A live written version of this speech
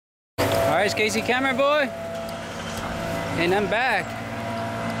Alright, it's Casey Camera Boy. And I'm back.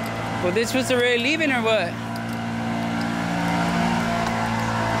 Well, this was already leaving or what?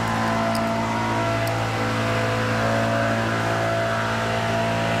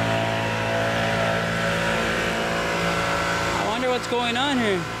 I wonder what's going on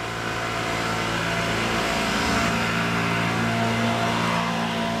here.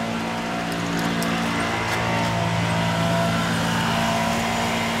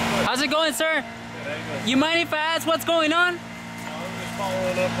 How's it going, sir? Good. You mind if I ask what's going on? I'm just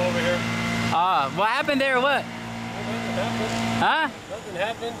following up over here. What happened there or what? Nothing happened. Huh? Nothing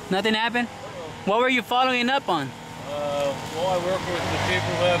happened. Nothing happened? What were you following up on? Well, I work with the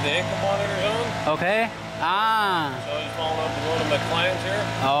people who have the ankle monitors on. Okay. So I was following up with one of my clients here.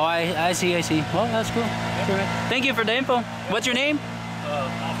 Oh, I see. Well, that's cool. Yep. Thank you for the info. What's your name?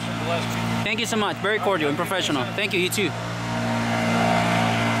 Officer Gillespie. Thank you so much. Very cordial and professional. Thank you. You too.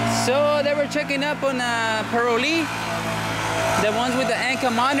 So they were checking up on parolee, the ones with the ankle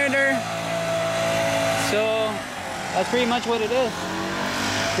monitor. So that's pretty much what it is.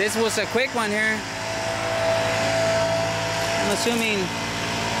 This was a quick one here. I'm assuming,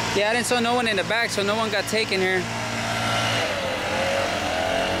 yeah, I didn't saw no one in the back, so no one got taken here.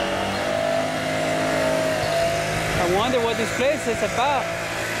 I wonder what this place is about.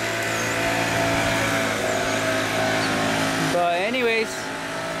 But anyways,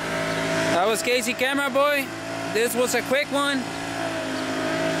 that was Casey Camera Boy. This was a quick one.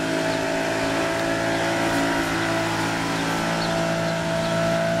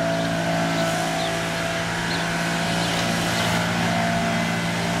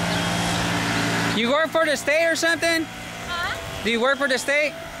 You work for the state or something? Huh? Do you work for the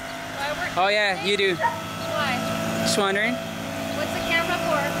state? Do I work for Oh the yeah, state? you do. Why? Just wondering. What's the camera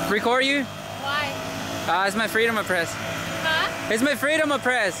for? Record you? Why? It's my freedom of press. Huh? It's my freedom of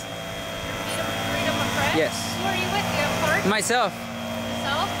press. Freedom of press? Yes. Who are you with? Do you have a card? Myself.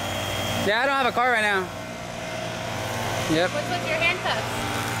 Yourself? Yeah, I don't have a car right now. Yep. What's with your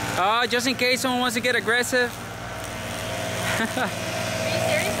handcuffs? Just in case someone wants to get aggressive. Are you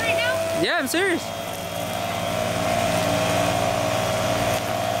serious right now? Yeah, I'm serious.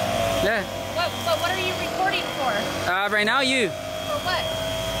 Yeah. What are you recording for? Right now, you. For what?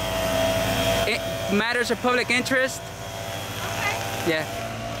 Matters of public interest. Okay. Yeah.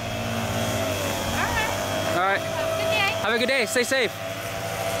 All right. All right. Have a good day. Have a good day. Stay safe.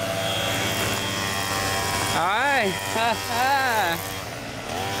 All right.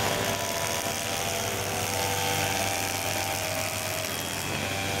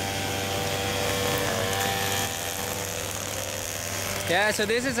 Yeah, so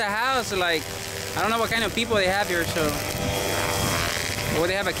this is a house, like, I don't know what kind of people they have here, so. Well,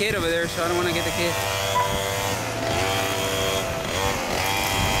 they have a kid over there, so I don't want to get the kid.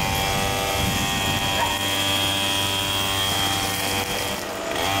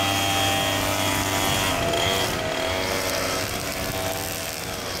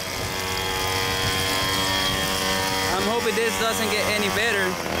 I'm hoping this doesn't get any better.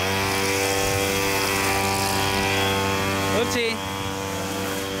 Oopsie.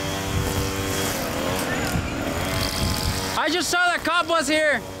 I just saw that cop was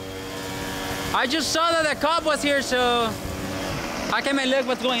here. I just saw that the cop was here, so I came and look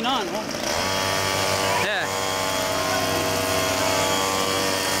what's going on. Yeah.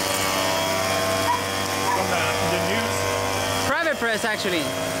 From the news? Private press, actually.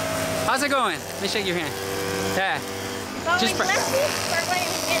 How's it going? Let me shake your hand. Yeah. Just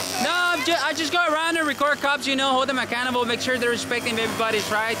no, I just go around and record cops, you know, hold them accountable, make sure they're respecting everybody's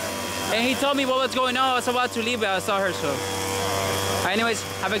rights. And he told me what was going on. I was about to leave, but I saw her, so. Anyways,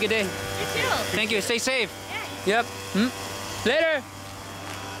 have a good day. You too. Thank you. Stay safe. Yeah. Yep. Later.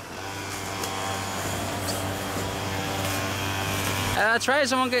 That's right.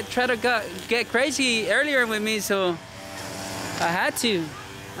 Someone tried to get crazy earlier with me, so I had to.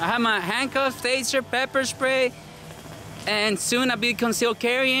 I have my handcuffs, taser, pepper spray, and soon I'll be concealed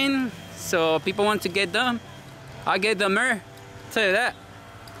carrying. So people want to get them, I'll get them there. Tell you that.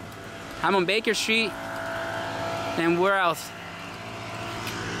 I'm on Baker Street, and where else?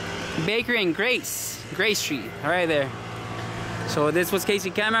 Baker and Grace Street, right there. So this was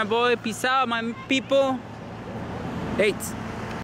Casey Camera Boy. Peace out, my people. 8.